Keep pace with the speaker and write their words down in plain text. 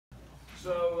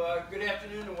Good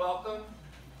afternoon and welcome.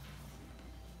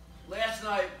 Last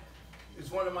night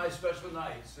is one of my special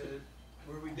nights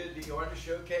where we did the artist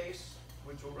showcase,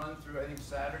 which will run through, I think,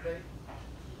 Saturday.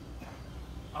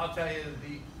 I'll tell you,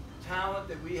 the talent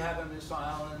that we have on this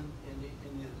island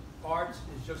in the arts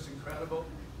is just incredible.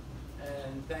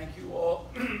 And thank you all.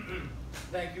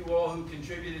 Thank you all who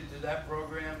contributed to that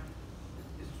program.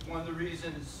 It's one of the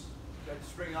reasons that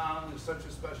Spring Island is such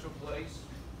a special place.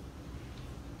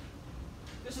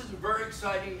 This is a very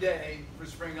exciting day for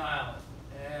Spring Island,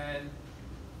 and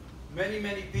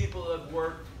many people have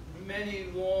worked many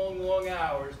long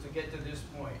hours to get to this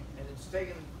point, and it's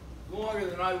taken longer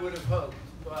than I would have hoped,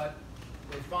 but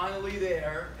we're finally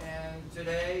there. And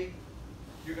today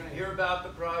you're going to hear about the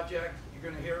project, you're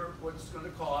going to hear what it's going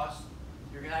to cost,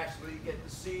 you're going to actually get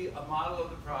to see a model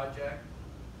of the project.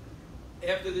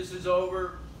 After this is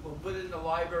over, we'll put it in the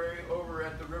library over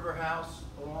at the River House,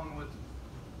 along with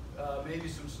maybe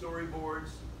some storyboards,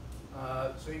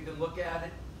 so you can look at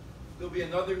it. There'll be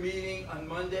another meeting on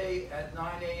Monday at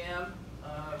 9 a.m.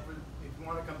 If you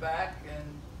want to come back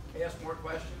and ask more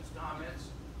questions, comments.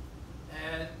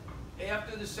 And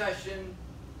after the session,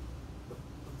 the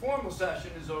formal session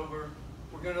is over,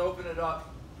 we're going to open it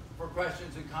up for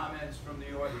questions and comments from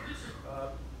the audience.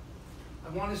 I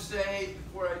want to say,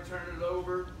 before I turn it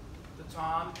over to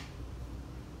Tom,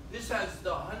 this has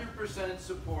the 100%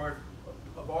 support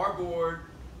of our board,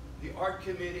 the art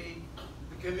committee,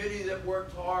 the committee that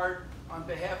worked hard on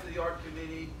behalf of the art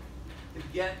committee to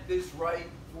get this right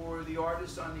for the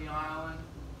artists on the island.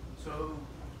 So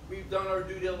we've done our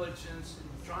due diligence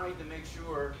in trying to make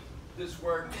sure this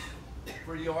works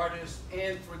for the artists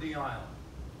and for the island.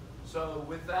 So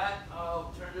with that,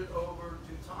 I'll turn it over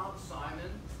to Tom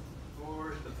Simon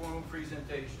for the formal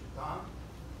presentation. Tom?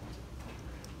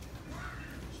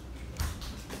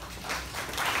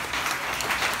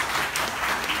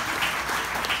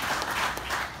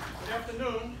 Good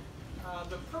afternoon.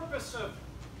 The purpose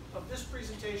of this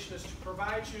presentation is to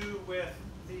provide you with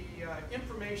the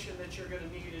information that you're going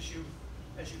to need as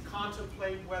you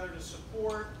contemplate whether to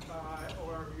support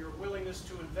or your willingness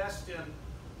to invest in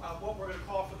what we're going to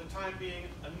call for the time being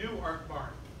a new art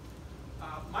barn.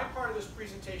 My part of this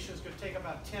presentation is going to take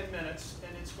about 10 minutes,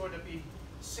 and it's going to be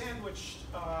sandwiched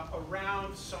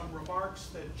around some remarks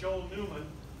that Joel Newman,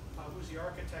 who's the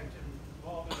architect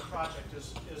involved in the project,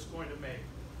 is going to make.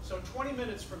 So 20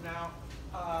 minutes from now,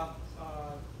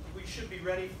 we should be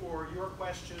ready for your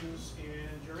questions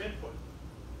and your input.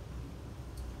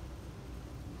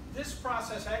 This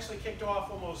process actually kicked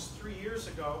off almost 3 years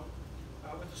ago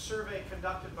with a survey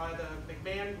conducted by the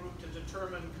McMahon Group to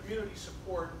determine community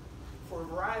support for a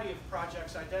variety of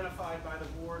projects identified by the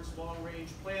board's long-range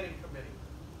planning committee.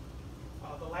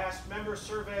 The last member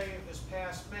survey this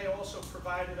past May also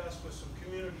provided us with some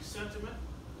community sentiment.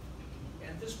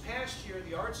 And this past year,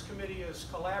 the Arts Committee has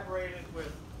collaborated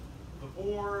with the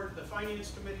board, the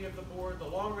Finance Committee of the board, the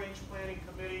Long Range Planning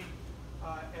Committee,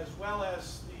 as well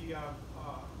as the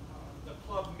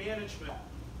club management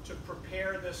to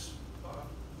prepare this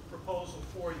proposal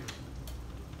for you.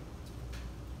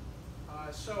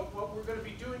 So what we're going to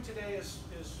be doing today is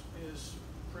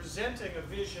presenting a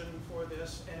vision for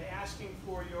this and asking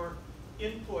for your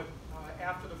input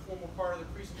after the formal part of the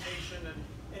presentation and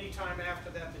any time after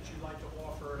that you'd like to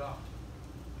offer it up.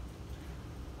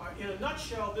 In a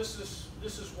nutshell, this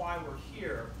is why we're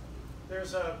here.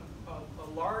 There's a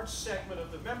large segment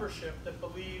of the membership that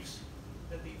believes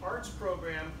that the arts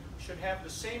program should have the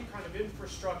same kind of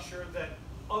infrastructure that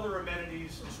other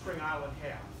amenities in Spring Island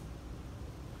have.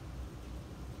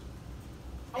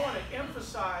 I want to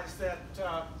emphasize that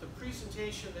the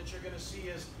presentation that you're going to see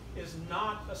is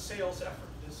not a sales effort.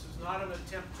 This is not an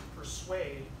attempt to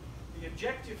persuade. The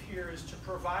objective here is to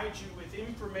provide you with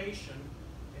information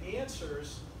and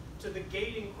answers to the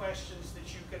gating questions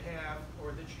that you could have,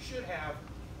 or that you should have,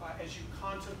 as you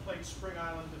contemplate Spring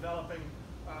Island developing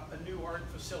a new art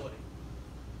facility.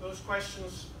 Those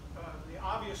questions, the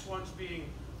obvious ones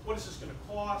being, what is this going to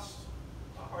cost?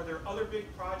 Are there other big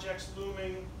projects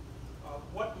looming?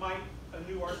 What might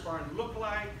a new art barn look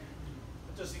like?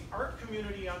 Does the art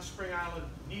community on Spring Island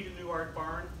need a new art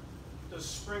barn? Does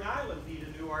Spring Island need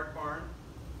a new art barn?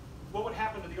 What would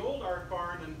happen to the old art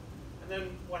barn, and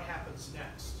then what happens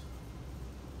next?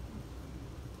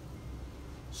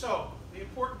 So, the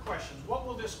important questions. What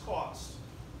will this cost?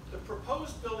 The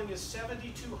proposed building is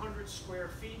 7,200 square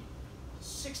feet,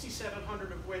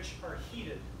 6,700 of which are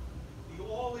heated. The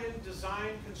all-in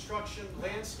design, construction,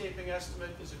 landscaping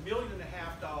estimate is $1.5 million,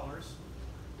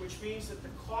 which means that the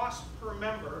cost per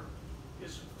member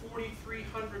is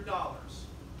 $4,300.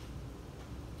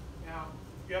 Now,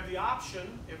 You have the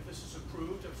option, if this is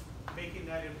approved, of making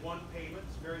that in one payment.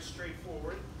 It's very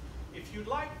straightforward. If you'd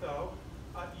like, though,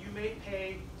 you may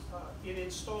pay in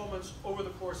installments over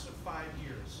the course of 5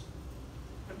 years.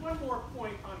 And one more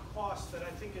point on cost that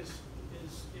I think is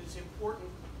important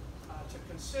to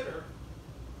consider.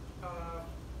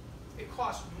 It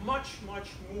costs much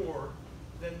more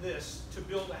than this to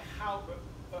build a house,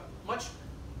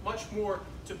 much more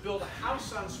to build a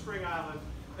house on Spring Island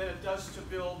than it does to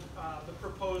build the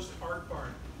proposed art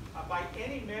barn. By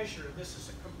any measure, this is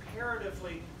a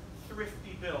comparatively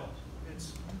thrifty build.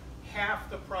 It's half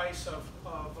the price of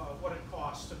what it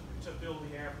costs to build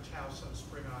the average house on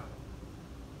Spring Island.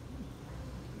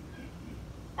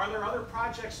 Are there other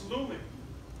projects looming?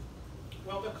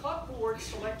 Well, the club board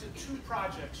selected 2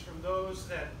 projects from those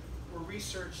that were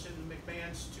researched in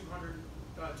McMahon's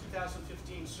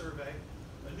 2015 survey,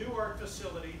 a new art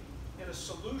facility and a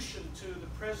solution to the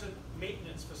present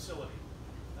maintenance facility.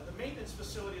 Now, the maintenance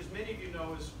facility, as many of you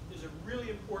know, is a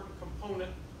really important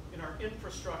component in our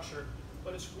infrastructure,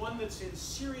 but it's one that's in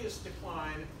serious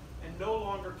decline and no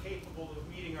longer capable of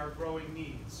meeting our growing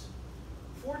needs.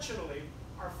 Fortunately,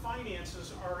 our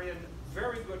finances are in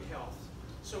very good health,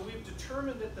 so we've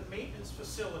determined that the maintenance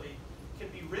facility can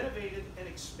be renovated and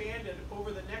expanded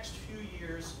over the next few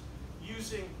years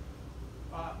using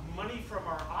money from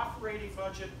our operating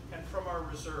budget and from our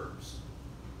reserves.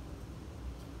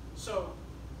 So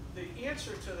the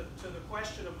answer to the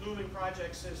question of looming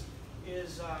projects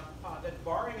is that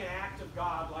barring an act of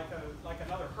God like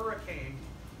another hurricane,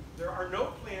 there are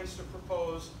no plans to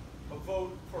propose a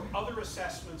vote for other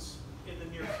assessments in the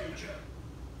near future.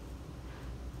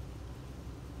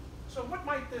 So what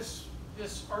might this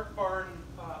art barn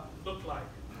look like?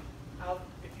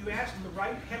 If you ask the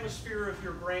right hemisphere of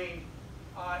your brain,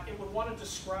 it would want to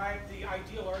describe the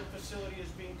ideal art facility as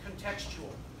being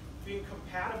contextual, being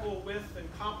compatible with and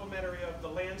complementary of the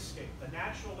landscape, the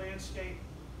natural landscape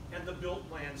and the built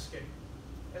landscape,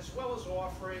 as well as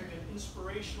offering an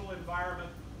inspirational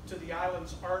environment to the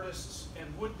island's artists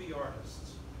and would-be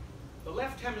artists. The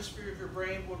left hemisphere of your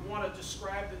brain would want to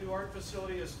describe the new art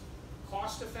facility as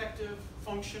cost-effective,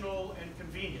 functional, and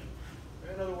convenient.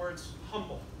 In other words,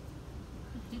 humble.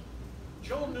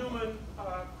 Joel Newman,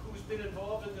 who's been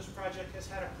involved in this project, has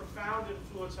had a profound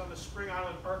influence on the Spring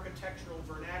Island architectural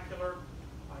vernacular.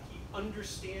 He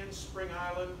understands Spring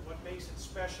Island, what makes it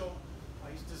special.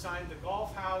 He's designed the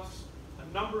golf house,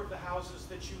 a number of the houses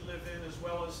that you live in, as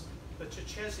well as the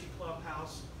Chichezi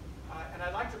Clubhouse. And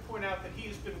I'd like to point out that he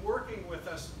has been working with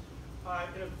us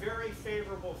in a very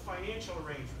favorable financial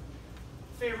arrangement.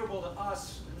 Favorable to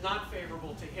us, not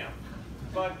favorable to him.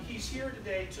 But he's here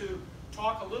today to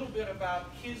talk a little bit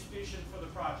about his vision for the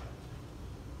project.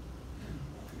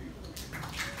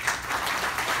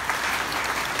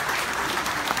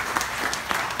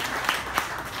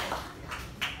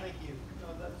 Thank you. No,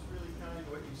 that's really kind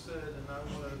of what you said, and I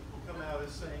want to come out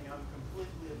as saying I'm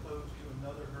completely opposed to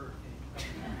another hurricane.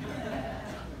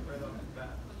 Right off the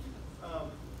bat.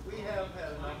 We have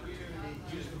had an opportunity.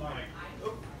 Use the mic.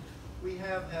 We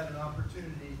have had an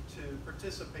opportunity to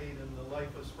participate in the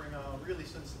life of Spring Island really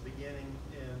since the beginning,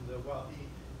 and while he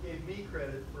gave me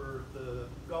credit for the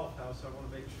golf house, I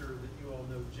want to make sure that you all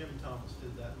know Jim Thomas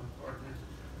did that, my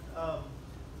partner.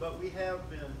 But we have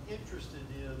been interested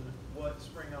in what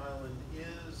Spring Island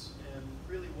is and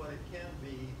really what it can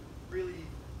be, really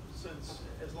since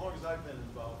as long as I've been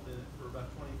involved in it, for about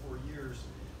 24 years.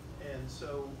 And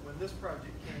so when this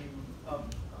project came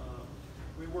up,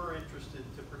 we were interested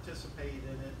to participate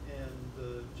in it, and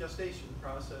the gestation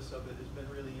process of it has been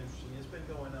really interesting. It's been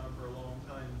going on for a long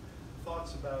time.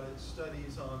 Thoughts about it,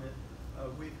 studies on it.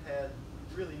 We've had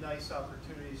really nice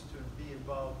opportunities to be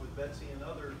involved with Betsy and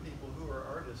other people who are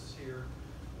artists here.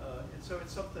 And so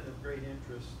it's something of great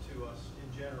interest to us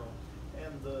in general.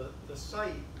 And the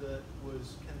site that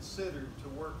was considered to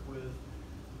work with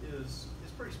is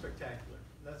pretty spectacular.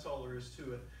 That's all there is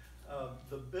to it.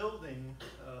 The building,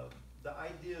 the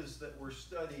ideas that were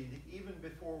studied even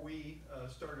before we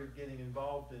started getting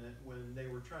involved in it, when they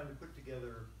were trying to put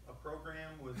together a program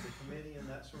with the committee and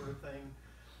that sort of thing,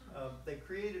 they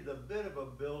created a bit of a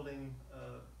building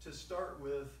to start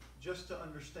with, just to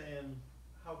understand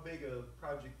how big a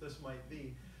project this might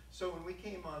be. So when we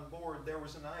came on board, there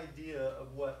was an idea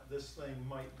of what this thing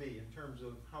might be in terms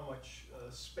of how much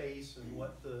space and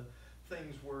what the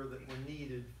things were that were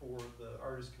needed for the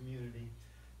artist community.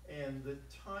 And the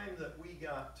time that we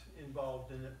got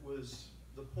involved in it was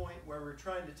the point where we're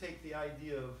trying to take the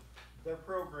idea of their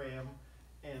program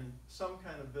and some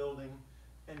kind of building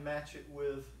and match it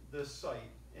with this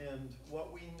site. And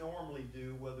what we normally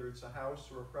do, whether it's a house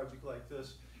or a project like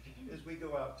this, as we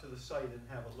go out to the site and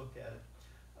have a look at it.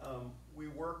 We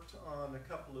worked on a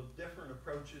couple of different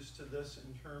approaches to this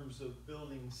in terms of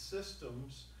building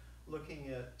systems, looking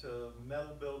at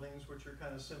metal buildings, which are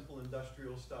kind of simple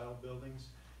industrial style buildings.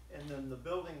 And then the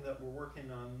building that we're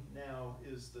working on now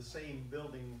is the same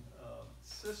building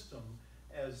system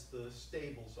as the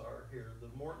stables are here. The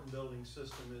Morton building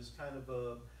system is kind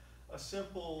of a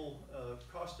simple,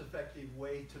 cost-effective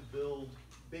way to build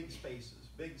big spaces,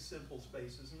 big simple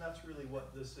spaces, and that's really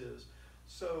what this is.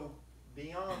 So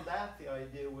beyond that, the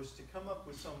idea was to come up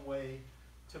with some way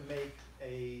to make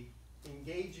a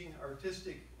engaging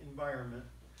artistic environment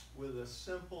with a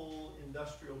simple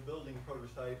industrial building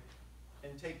prototype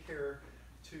and take care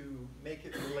to make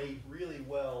it relate really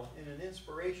well in an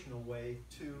inspirational way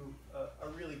to a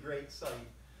really great site.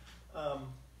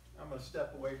 I'm going to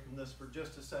step away from this for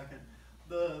just a second.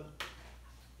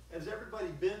 Has everybody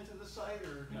been to the site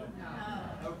or? No.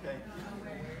 Okay.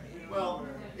 Well,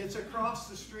 it's across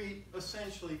the street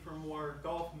essentially from where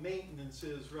golf maintenance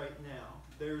is right now.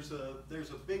 There's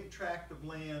a big tract of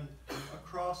land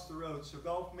across the road. So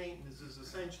golf maintenance is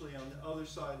essentially on the other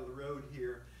side of the road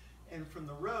here. And from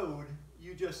the road,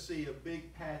 you just see a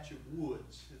big patch of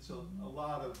woods. It's a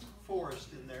lot of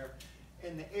forest in there.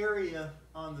 And the area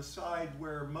on the side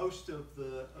where most of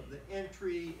the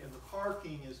entry and the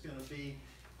parking is going to be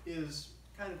is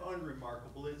kind of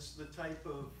unremarkable. It's the type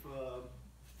of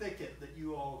thicket that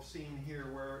you all have seen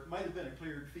here, where it might have been a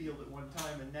cleared field at one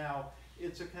time, and now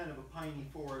it's a kind of a piney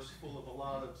forest full of a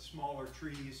lot of smaller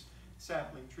trees,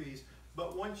 sapling trees.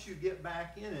 But once you get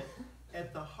back in it,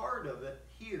 at the heart of it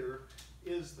here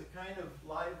is the kind of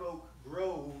live oak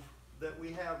grove that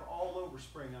we have all over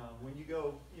Spring Island. When you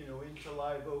go, into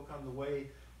Live Oak on the way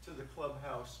to the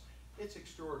clubhouse, it's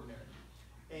extraordinary.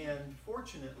 And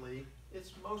fortunately,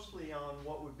 it's mostly on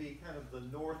what would be kind of the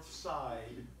north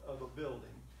side of a building.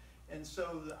 And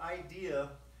so the idea,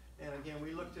 and again,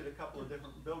 we looked at a couple of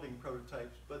different building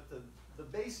prototypes, but the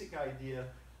basic idea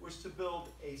was to build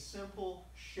a simple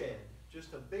shed,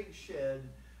 just a big shed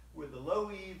with a low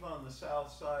eave on the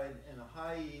south side and a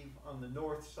high eave on the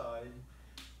north side,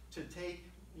 to take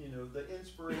the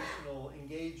inspirational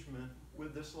engagement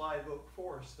with this live oak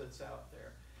forest that's out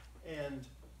there. And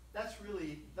that's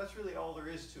really all there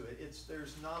is to it.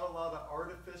 There's not a lot of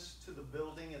artifice to the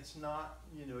building. It's not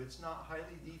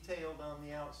highly detailed on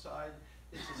the outside.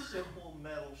 It's a simple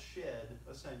metal shed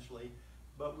essentially,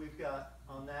 but we've got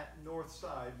on that north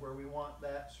side where we want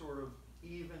that sort of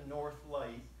even north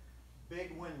light,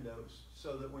 big windows,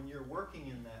 so that when you're working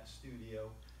in that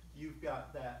studio, you've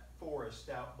got that forest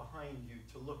out behind you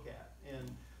to look at.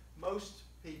 And most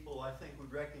people, I think,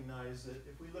 would recognize that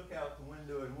if we look out the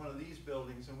window in one of these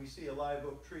buildings and we see a live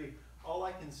oak tree, all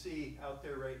I can see out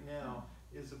there right now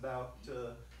is about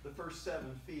the first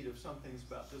 7 feet of something that's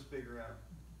about this big around.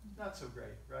 Not so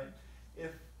great, right?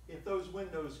 If those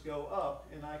windows go up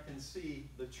and I can see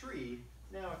the tree,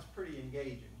 now it's pretty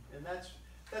engaging. And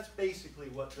that's basically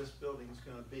what this building is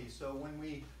going to be. So when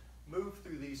we move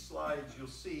through these slides, you'll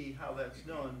see how that's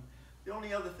done. The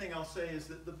only other thing I'll say is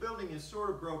that the building is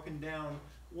sort of broken down.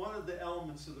 One of the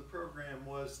elements of the program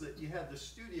was that you had the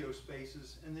studio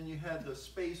spaces, and then you had the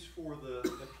space for the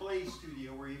clay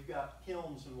studio where you've got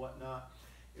kilns and whatnot.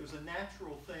 It was a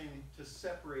natural thing to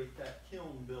separate that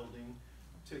kiln building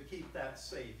to keep that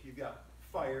safe. You've got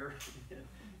fire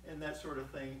and that sort of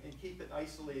thing, and keep it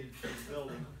isolated from the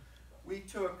building. We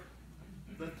took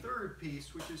the third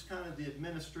piece, which is kind of the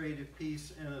administrative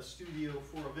piece and a studio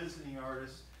for a visiting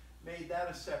artist, made that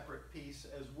a separate piece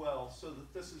as well, so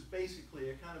that this is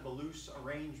basically a kind of a loose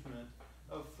arrangement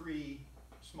of 3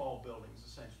 small buildings,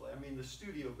 essentially. I mean, the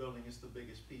studio building is the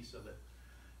biggest piece of it.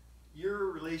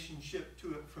 Your relationship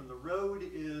to it from the road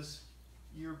is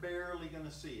you're barely going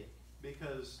to see it,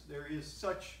 because there is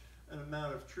such an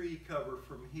amount of tree cover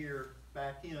from here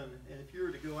back in, and if you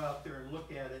were to go out there and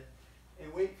look at it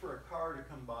and wait for a car to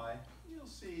come by, you'll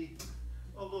see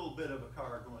a little bit of a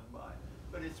car going by,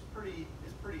 but it's pretty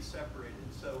separated.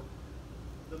 So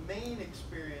the main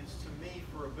experience to me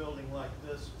for a building like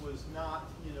this was not,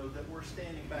 that we're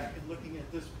standing back and looking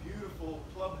at this beautiful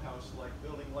clubhouse-like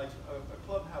building, like a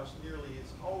clubhouse nearly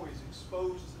is always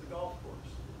exposed to the golf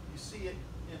course. You see it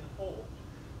in whole.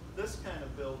 This kind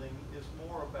of building is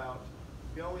more about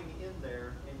going in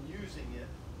there and using it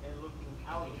and looking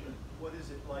out of it. What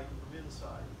is it like from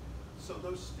inside? So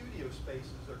those studio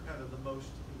spaces are kind of the most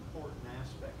important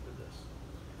aspect of this.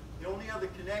 The only other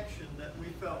connection that we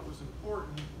felt was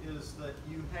important is that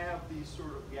you have these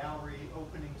sort of gallery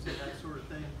openings and that sort of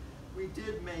thing. We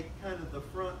did make kind of the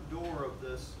front door of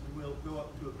this, and we'll go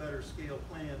up to a better scale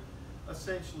plan,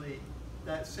 essentially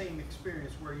that same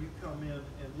experience where you come in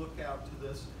and look out to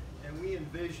this, and we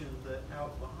envision that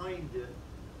out behind it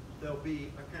there'll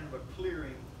be a kind of a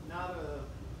clearing, not a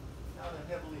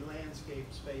heavily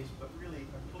landscaped space, but really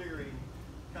a clearing,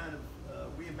 kind of,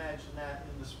 we imagine that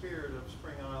in the spirit of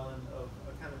Spring Island, of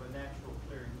a kind of a natural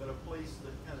clearing, but a place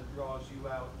that kind of draws you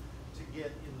out to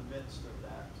get in the midst of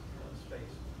that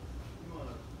space. You want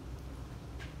to,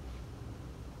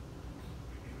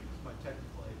 it's my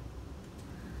technical aid.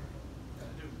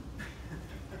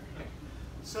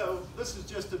 So this is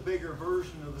just a bigger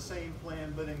version of the same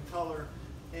plan, but in color.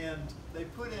 And they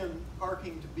put in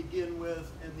parking to begin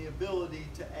with and the ability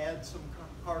to add some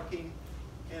parking.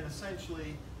 And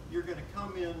essentially, you're going to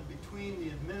come in between the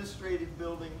administrative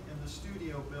building and the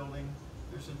studio building.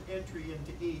 There's an entry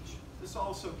into each. This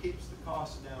also keeps the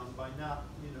cost down by not,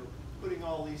 putting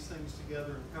all these things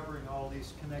together and covering all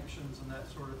these connections and that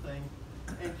sort of thing,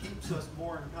 and keeps us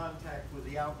more in contact with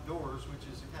the outdoors, which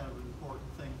is kind of an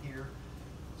important thing here.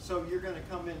 So you're going to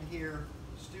come in here,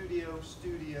 studio,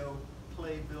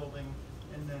 play building,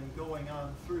 and then going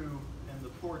on through, and the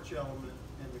porch element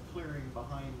and the clearing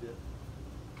behind it.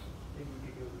 Maybe we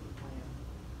could go to the plan.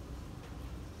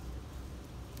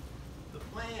 The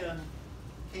plan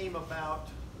came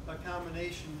about a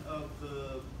combination of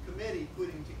the committee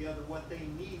putting together what they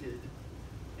needed,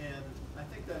 and I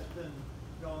think that's been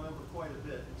gone over quite a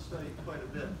bit and studied quite a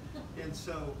bit. And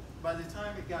so by the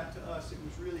time it got to us, it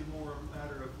was really more a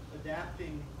matter of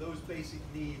adapting those basic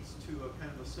needs to a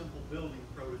kind of a simple building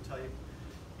prototype.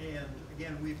 And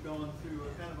again, we've gone through a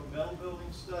kind of a metal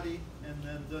building study and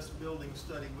then this building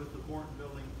study with the Morton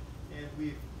building, and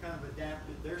we've kind of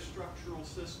adapted their structural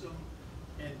system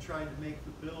and tried to make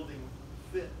the building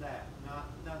fit that, not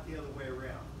the other way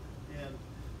around. And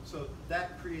so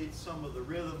that creates some of the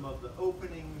rhythm of the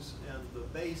openings and the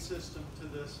bay system to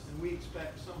this, and we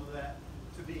expect some of that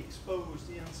to be exposed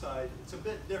inside. It's a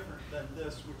bit different than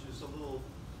this, which is a little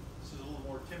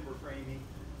more timber framey,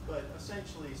 but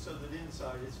essentially so that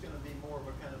inside it's going to be more of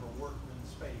a kind of a workman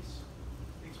space.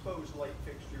 Exposed light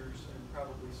fixtures and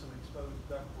probably some exposed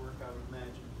ductwork, I would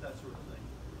imagine, that sort of thing.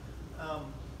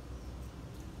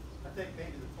 I think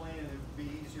maybe the plan, it would be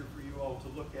easier for you all to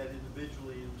look at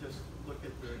individually and just look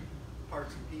at the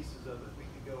parts and pieces of it. We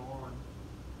could go on.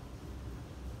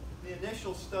 The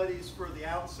initial studies for the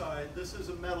outside, this is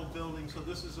a metal building, so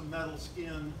this is a metal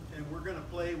skin, and we're going to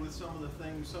play with some of the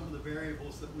things, some of the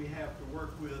variables that we have to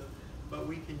work with, but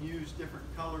we can use different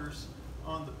colors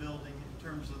on the building in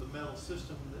terms of the metal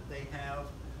system that they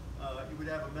have. It would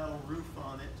have a metal roof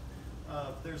on it.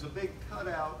 There's a big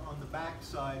cutout on the back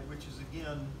side, which is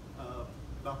again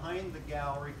behind the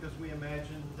gallery, because we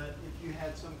imagine that if you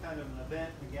had some kind of an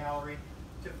event in the gallery,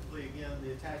 typically again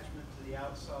the attachment to the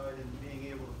outside and being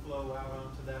able to flow out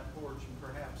onto that porch and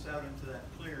perhaps out into that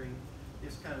clearing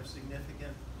is kind of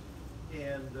significant.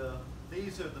 And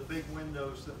these are the big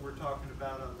windows that we're talking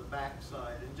about on the back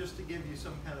side. And just to give you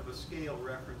some kind of a scale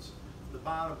reference, the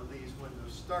bottom of these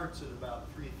windows starts at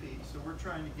about 3 feet. So we're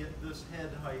trying to get this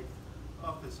head height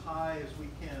up as high as we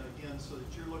can, again, so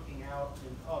that you're looking out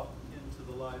and up into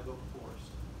the live oak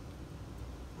forest.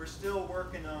 We're still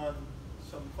working on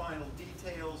some final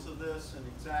details of this and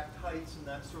exact heights and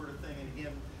that sort of thing. And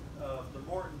again, the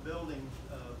Morton building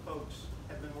folks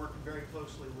have been working very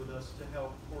closely with us to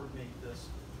help coordinate this.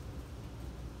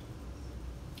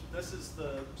 This is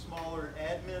the smaller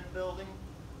admin building,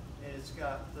 and it's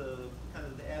got the kind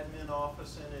of the admin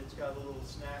office in it. It's got a little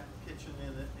snack kitchen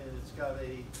in it, and it's got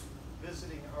a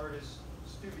visiting artist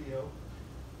studio.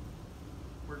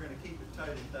 We're going to keep it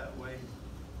titled that way.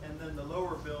 And then the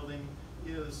lower building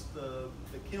is the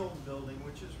kiln building,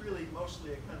 which is really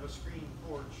mostly a kind of a screen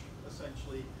porch,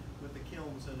 essentially, with the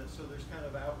kilns in it. So there's kind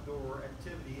of outdoor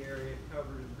activity area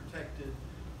covered and protected,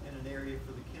 and an area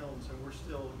for the kilns. And we're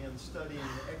still, again, studying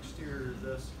the exterior of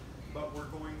this, but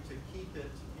we're going to keep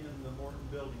it in the Morton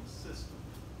building system.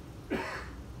 And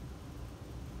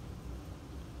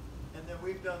then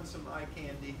we've done some eye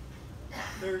candy.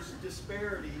 There's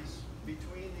disparities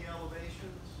between the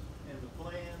elevations and the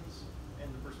plans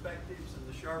and the perspectives, and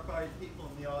the sharp-eyed people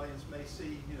in the audience may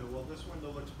see, well, this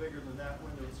window looks bigger than that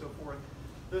window and so forth.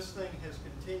 This thing has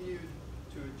continued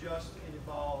to adjust and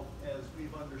evolve as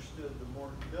we've understood the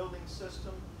Morton building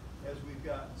system, as we've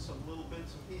got some little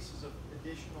bits and pieces of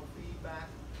additional feedback,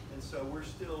 and so we're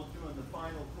still doing the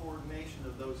final coordination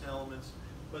of those elements.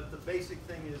 But the basic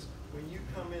thing is, when you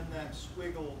come in that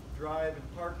squiggle drive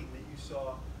and parking that you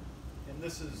saw, and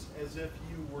this is as if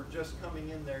you were just coming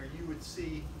in there, you would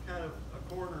see kind of a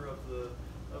corner of the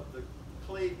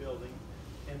clay building,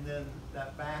 and then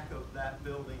that back of that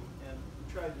building, and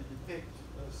we tried to depict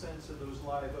a sense of those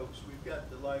live oaks. We've got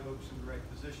the live oaks in the right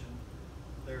position.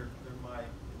 They're my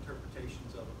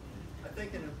interpretations of them. I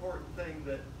think an important thing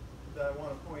that I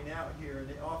want to point out here, and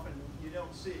often you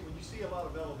don't see it, when you see a lot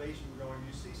of elevation growing,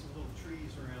 you see some little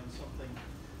trees around something.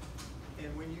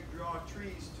 And when you draw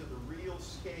trees to the real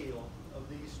scale of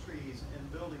these trees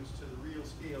and buildings to the real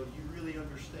scale, you really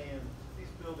understand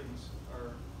these buildings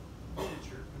are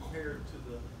miniature compared to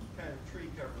the kind of tree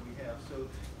cover we have. So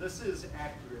this is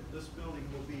accurate. This building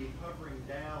will be hovering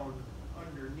down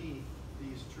underneath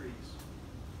these trees.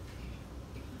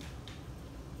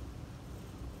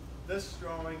 This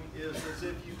drawing is as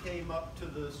if you came up to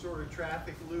the sort of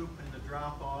traffic loop and the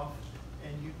drop off,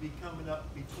 and you'd be coming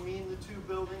up between the two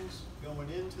buildings, going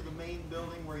into the main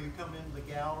building where you come into the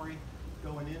gallery,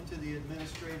 going into the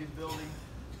administrative building.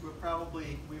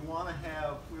 We want to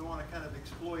kind of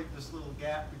exploit this little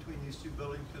gap between these two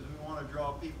buildings because we want to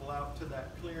draw people out to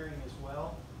that clearing as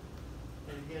well.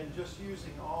 And again, just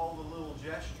using all the little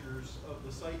gestures of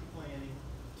the site planning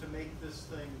to make this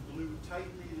thing glue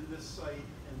tightly to this site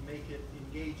and make it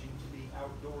engaging to be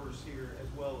outdoors here as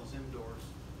well as indoors.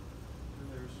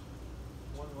 And there's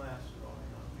one last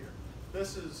drawing on here.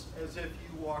 This is as if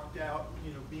you walked out,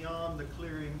 beyond the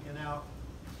clearing and out,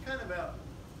 kind of out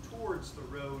towards the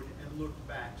road and looked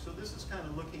back. So this is kind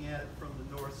of looking at it from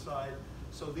the north side.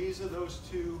 So these are those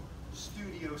two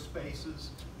studio spaces.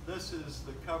 This is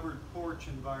the covered porch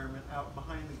environment out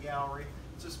behind the gallery.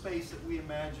 It's a space that we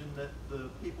imagine that the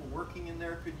people working in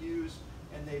there could use,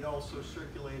 and they'd also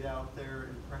circulate out there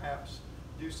and perhaps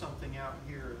do something out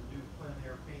here and do plein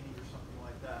air painting or something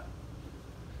like that.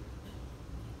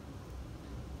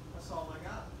 That's all I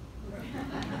got.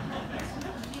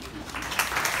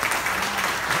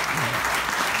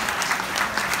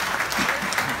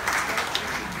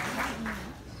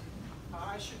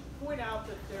 I should point out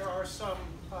that there are some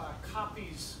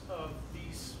copies of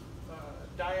these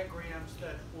diagrams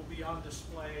that will be on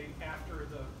display after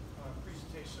the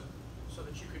presentation so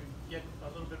that you can get a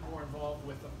little bit more involved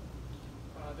with them.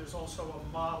 There's also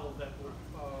a model that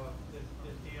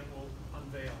Dan will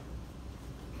unveil.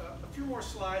 A few more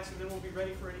slides and then we'll be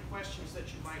ready for any questions that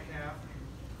you might have.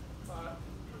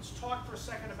 Let's talk for a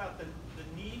second about the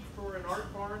need for an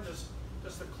art barn.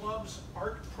 Does the club's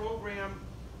art program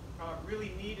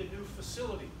really need a new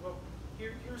facility? Well,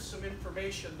 here's some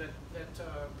information that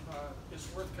is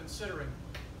worth considering.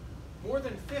 More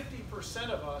than 50%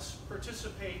 of us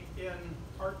participate in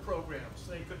art programs.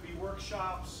 They could be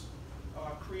workshops,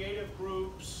 creative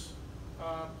groups.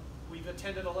 We've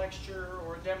attended a lecture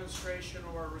or a demonstration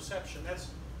or a reception.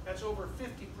 That's over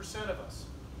 50% of us.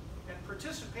 And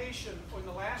participation in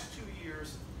the last 2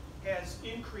 years has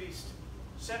increased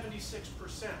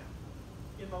 76%.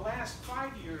 In the last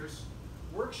 5 years,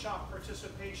 workshop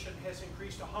participation has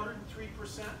increased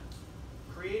 103%.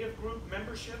 Creative group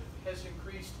membership has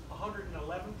increased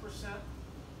 111%.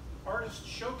 Artist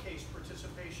showcase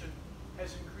participation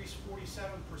has increased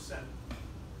 47%.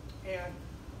 And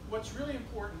what's really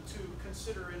important to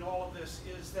consider in all of this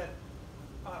is that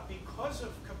because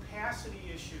of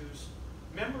capacity issues,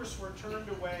 members were turned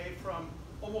away from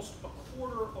almost a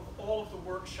quarter of all of the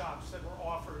workshops that were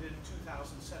offered in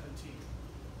 2017.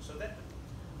 So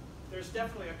there's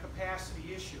definitely a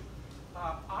capacity issue.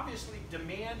 Obviously,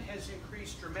 demand has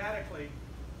increased dramatically,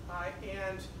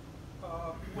 and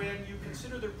when you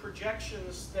consider the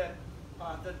projections that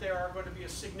there are going to be a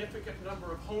significant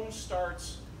number of home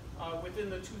starts within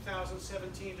the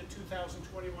 2017 to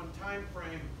 2021 time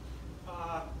frame,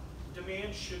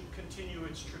 demand should continue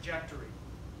its trajectory.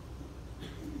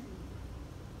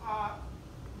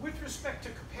 With respect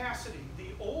to capacity,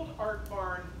 the old art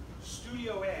barn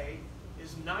Studio A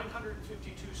is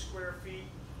 952 square feet.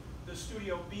 The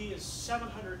Studio B is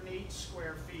 708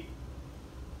 square feet.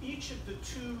 Each of the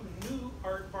two new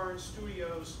art barn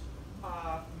studios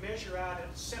measure out at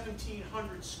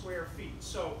 1,700 square feet.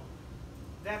 So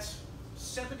that's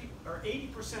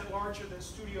 80% larger than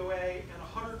Studio A and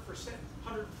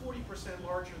 140%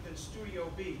 larger than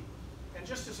Studio B. And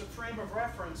just as a frame of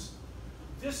reference,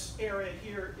 this area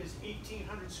here is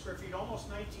 1,800 square feet, almost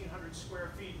 1,900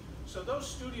 square feet. So those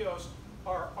studios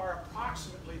are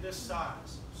approximately this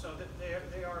size, so that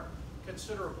they are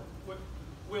considerable.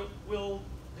 Will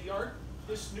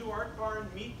this new art barn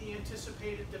meet the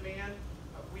anticipated demand?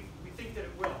 We think that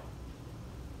it will.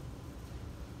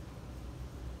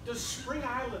 Does Spring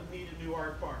Island need a new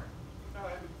art barn?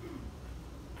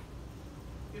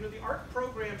 The art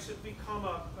programs have become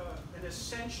an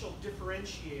essential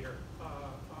differentiator,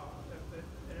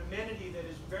 an amenity that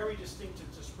is very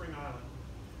distinctive to Spring Island.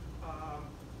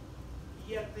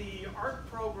 Yet the art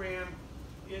program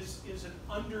is an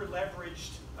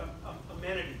under-leveraged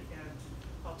amenity. And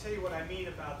I'll tell you what I mean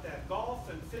about that. Golf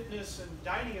and fitness and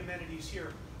dining amenities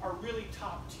here are really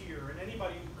top tier, and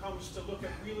anybody who comes to look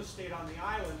at real estate on the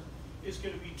island is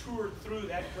going to be toured through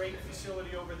that great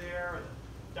facility over there,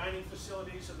 the dining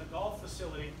facilities and the golf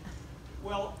facility.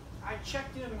 Well, I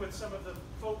checked in with some of the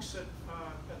folks at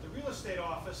the real estate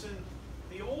office, and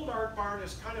the old art barn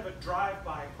is kind of a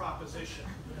drive-by proposition.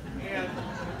 And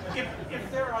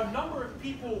if there are a number of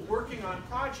people working on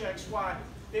projects, why,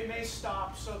 they may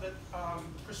stop so that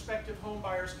prospective home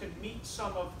buyers can meet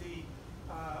some of the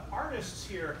artists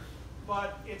here,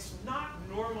 but it's not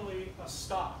normally a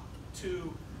stop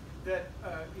to that,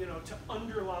 you know, to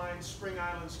underline Spring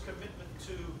Island's commitment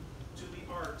to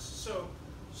the arts. So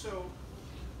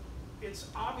it's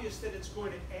obvious that it's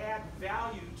going to add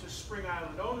value to Spring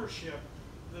Island ownership.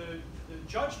 The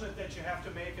judgment that you have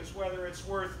to make is whether it's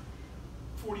worth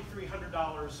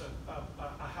 $4,300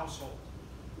 a household.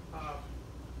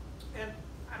 And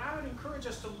I would encourage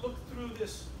us to look through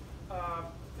this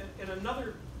in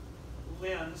another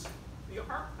lens.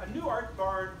 A new art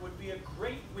barn would be a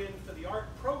great win for the art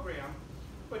program,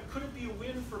 but could it be a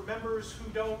win for members who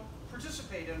don't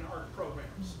participate in art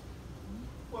programs?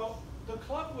 Well, the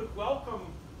club would welcome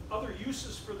other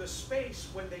uses for the space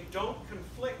when they don't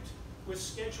conflict with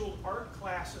scheduled art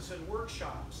classes and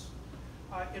workshops.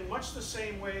 In much the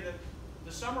same way that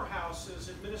the summer house is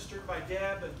administered by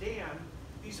Deb and Dan,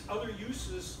 these other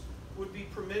uses would be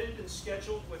permitted and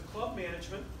scheduled with club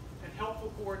management and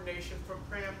helpful coordination from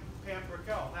Pam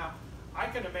Brickell. Now, I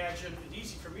can imagine, it's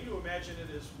easy for me to imagine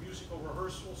it as musical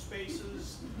rehearsal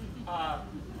spaces,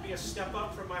 be a step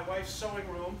up from my wife's sewing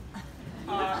room.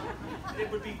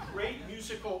 It would be great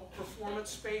musical performance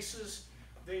spaces.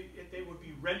 They would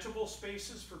be rentable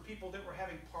spaces for people that were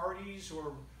having parties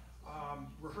or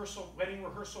wedding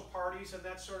rehearsal parties and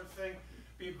that sort of thing.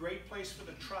 Be a great place for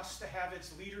the trust to have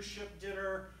its leadership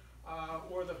dinner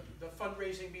or the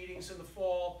fundraising meetings in the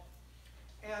fall.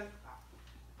 And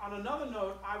on another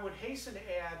note, I would hasten to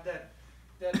add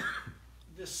that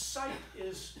the site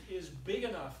is big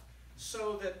enough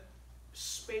so that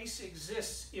space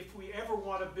exists if we ever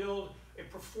want to build a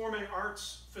performing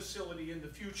arts facility in the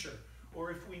future,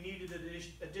 or if we needed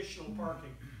additional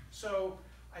parking. So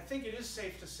I think it is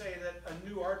safe to say that a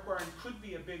new art barn could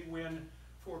be a big win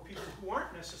for people who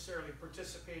aren't necessarily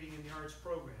participating in the arts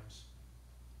programs.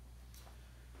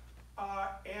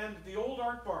 And the old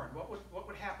art barn, what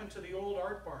would happen to the old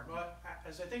art barn? Well,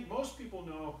 as I think most people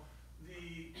know,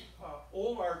 the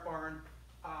old art barn,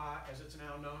 as it's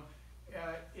now known,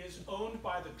 is owned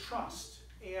by the trust,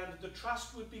 and the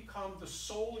trust would become the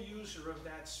sole user of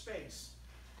that space.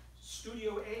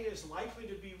 Studio A is likely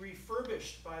to be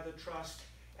refurbished by the trust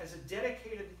as a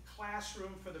dedicated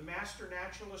classroom for the Master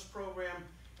Naturalist program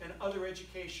and other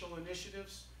educational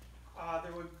initiatives.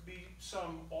 There would be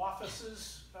some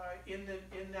offices in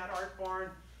that art barn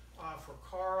for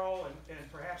Carl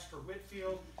and perhaps for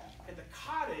Whitfield. And the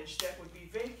cottage that would be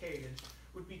vacated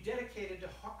would be dedicated to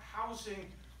housing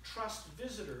trust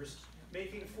visitors,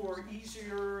 making for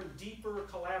easier and deeper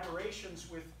collaborations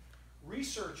with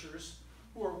researchers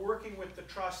who are working with the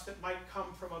trust that might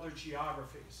come from other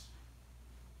geographies.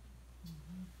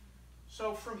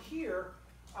 So from here,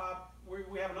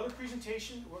 we have another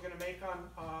presentation we're going to make on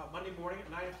Monday morning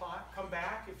at 9 o'clock. Come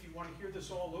back if you want to hear this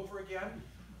all over again,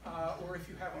 or if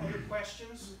you have other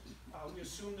questions. We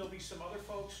assume there'll be some other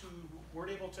folks who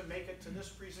weren't able to make it to this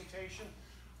presentation.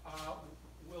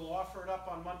 We'll offer it up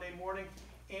on Monday morning,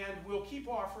 and we'll keep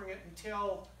offering it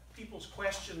until people's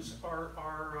questions are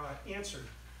answered.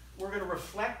 We're going to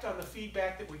reflect on the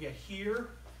feedback that we get here,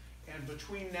 and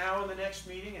between now and the next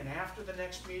meeting and after the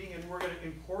next meeting, and we're going to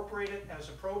incorporate it as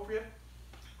appropriate.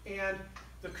 And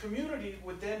the community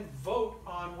would then vote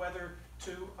on whether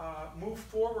to move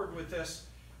forward with this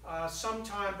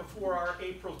sometime before our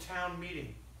April town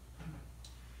meeting.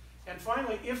 And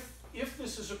finally, if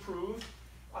this is approved,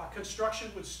 construction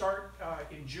would start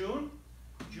in June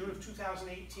of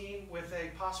 2018, with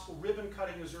a possible ribbon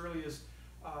cutting as early as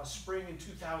spring in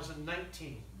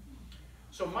 2019.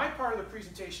 So my part of the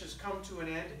presentation has come to an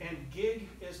end, and GIG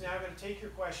is now going to take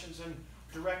your questions and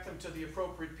direct them to the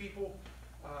appropriate people.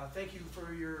 Thank you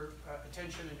for your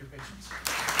attention and your patience.